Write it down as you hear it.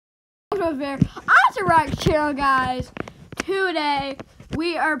ahhh channel, guys. Today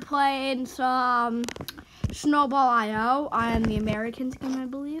we are playing some Snowball IO. I am the American skin, I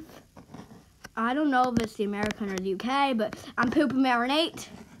believe. I don't know if it's the American or the UK, but I'm pooping Maren 8.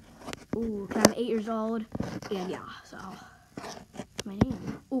 Ooh, I'm 8 years old. And yeah, so my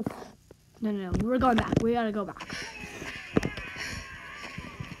name. Ooh. No, we're going back. We gotta go back.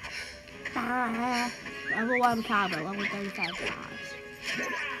 Level 1 cowbell, level 35 dogs.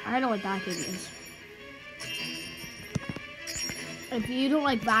 I don't know what that game is. If you don't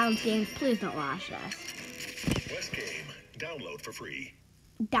like violence games, please don't watch this. West Game, download for free.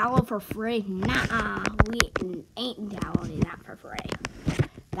 Download for free? Nah, we ain't downloading that for free.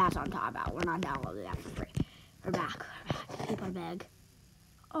 That's what I'm talking about. We're not downloading that for free. We're back. Keep our bag.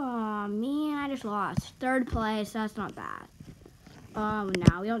 Oh man, I just lost. 3rd place, that's not bad. Oh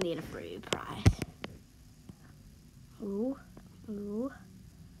no, we don't need a free prize. Ooh.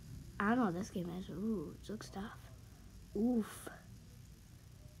 I don't know what this game is. Ooh, it looks tough. Oof.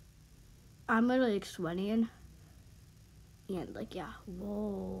 I'm literally like sweating. And like, yeah,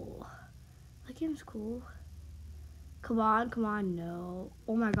 whoa. That game's cool. Come on, no.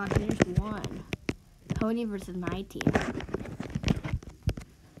 Oh my gosh, we just won. Pony versus my team.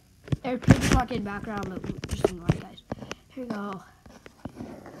 There's people talking in the background, but just ignore it, guys. Here we go.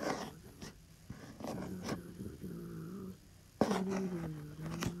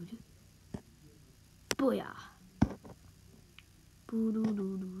 Booyah.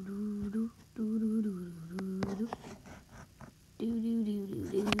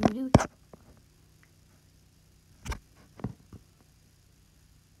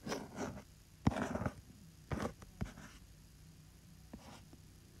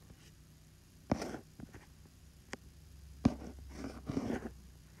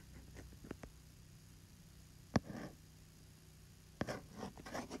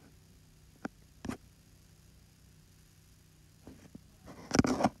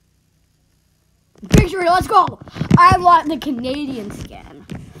 Victory, let's go! I want the Canadian skin.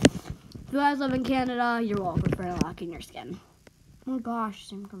 If you guys live in Canada, you're welcome for unlocking your skin. Oh my gosh,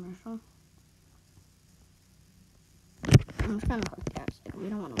 same commercial. I'm just gonna click that. We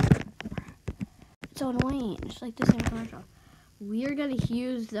don't want to look. It's so annoying. It's like the same commercial. We're gonna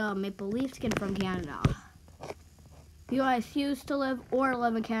use the Maple Leaf skin from Canada. If you guys used to live or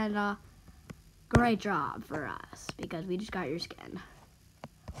live in Canada, great job for us because we just got your skin.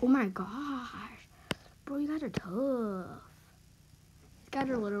 Oh my gosh. Bro, you guys are tough. These guys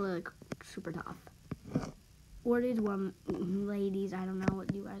are literally like super tough. Or these one ladies, I don't know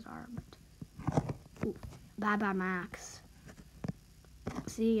what you guys are, but ooh, bye Max.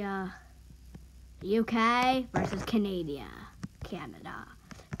 See ya. UK versus Canada.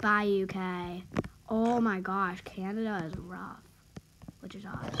 Bye UK. Oh my gosh, Canada is rough. Which is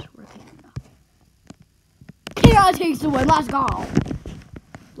us. We're Canada. Canada takes the win. Let's go.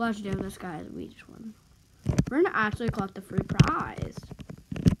 Let's do this, guys. We just won. We're gonna actually collect the free prize.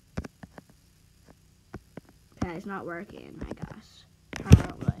 Okay, it's not working, I guess.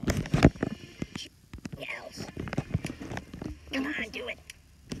 Probably. Else. Come on, do it.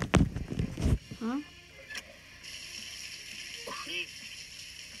 Huh?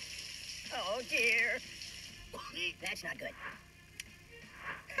 Oh dear. That's not good.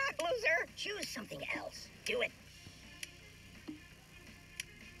 Loser, choose something else. Do it.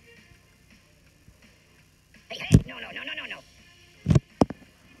 Hey, no.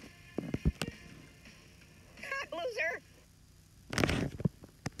 Loser.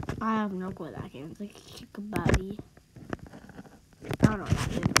 I have no clue what that game is. Like Chickabuddy. I don't know what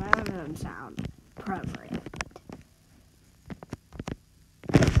that is, but I don't know the sound appropriate.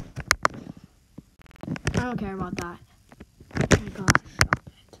 I don't care about that. Oh my gosh, stop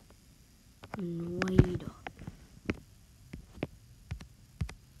it. Annoyed.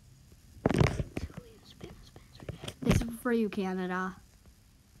 This is for you, Canada.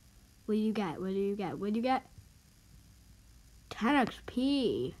 What do you get? 10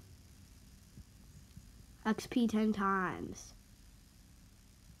 XP. XP 10 times.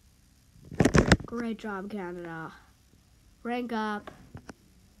 Great job, Canada. Rank up.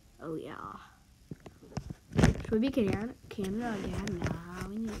 Oh, yeah. Should we be Canada again? No,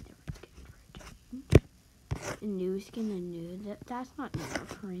 we need a different skin for a change. A new skin, that's not new.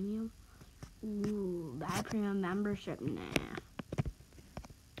 Premium. Ooh, bad premium membership. Nah.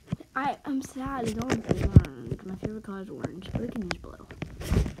 I'm sad. It's only orange. My favorite color is orange. We can use blue.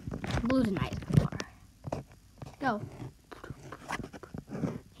 Blue's a nice color. Go.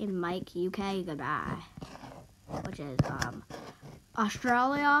 Hey, Mike, UK, goodbye. Which is,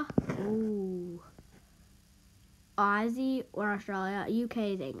 Australia. Ooh. Aussie or Australia. UK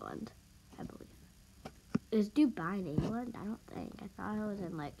is England. Is Dubai in England? I don't think. I thought it was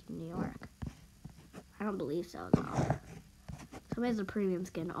in, like, New York. I don't believe so, though. Somebody's a premium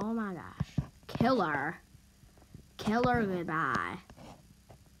skin. Oh, my gosh. Killer. Killer goodbye.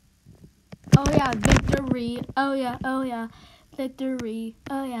 Oh, yeah, victory. Oh, yeah, oh, yeah. Victory.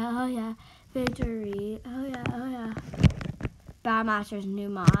 Oh, yeah, oh, yeah. Victory. Oh, yeah, oh, yeah. Battlemaster's new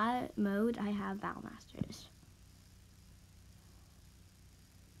mode. I have Battlemasters.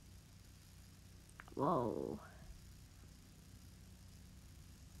 Whoa.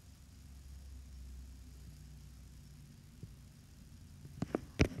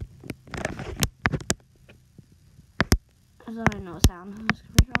 That's all I know sound on this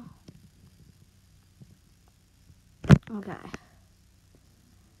commercial. Okay.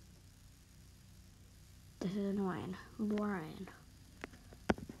 This is annoying. Maren.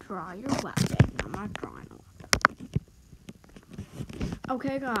 Draw your weapon. I'm not drawing a weapon.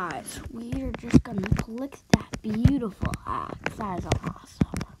 Okay, guys. We are just gonna click that beautiful axe. That is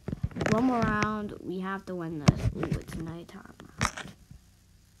awesome. One more round. We have to win this. Ooh, it's nighttime.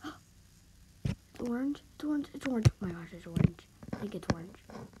 It's orange. It's orange. It's orange. Oh my gosh, it's orange. I think it's orange.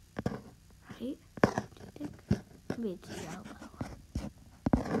 Right? Do you think? Maybe it's yellow.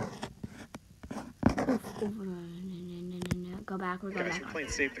 No. Go back. We're going Guys, back. we're playing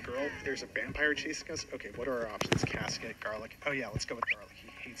Save the Girl. There's a vampire chasing us. Okay, what are our options? Casket, garlic. Oh yeah, let's go with garlic. He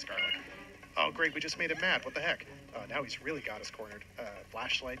hates garlic. Oh great, we just made him mad. What the heck? Now he's really got us cornered.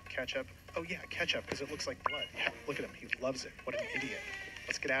 Flashlight, ketchup. Oh yeah, ketchup, because it looks like blood. Yeah, look at him. He loves it. What an idiot.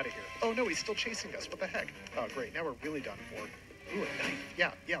 Let's get out of here. Oh no, he's still chasing us. What the heck? Oh great, now we're really done for. Ooh, a knife.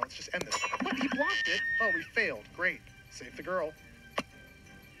 Yeah, let's just end this. What? He blocked it? Oh, we failed. Great. Save the girl.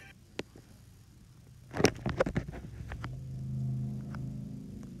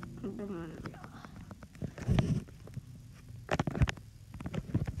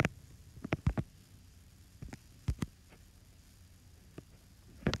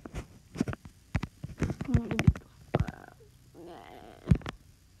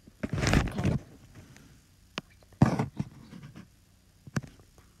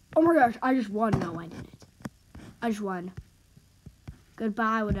 Oh my gosh, I just won. No, I didn't. I just won.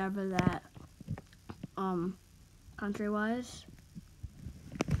 Goodbye, whatever that country was.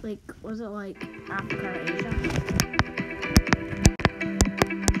 Like, was it like Africa or Asia?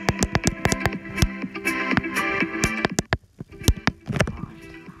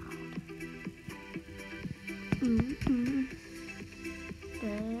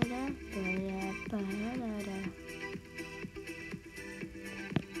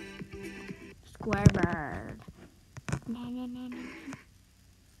 Square bird.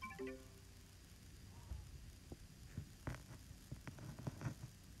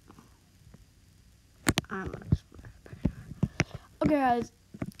 Okay, guys.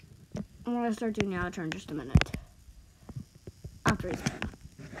 I'm gonna start doing the outro in just a minute. After he's done.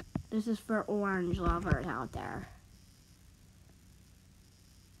 This is for orange lovers out there.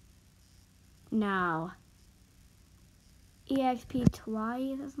 Now, EXP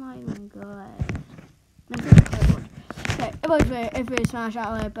twice, that's not even good. Okay, if you smash that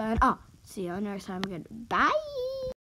like button, I'll see you next time again. Bye!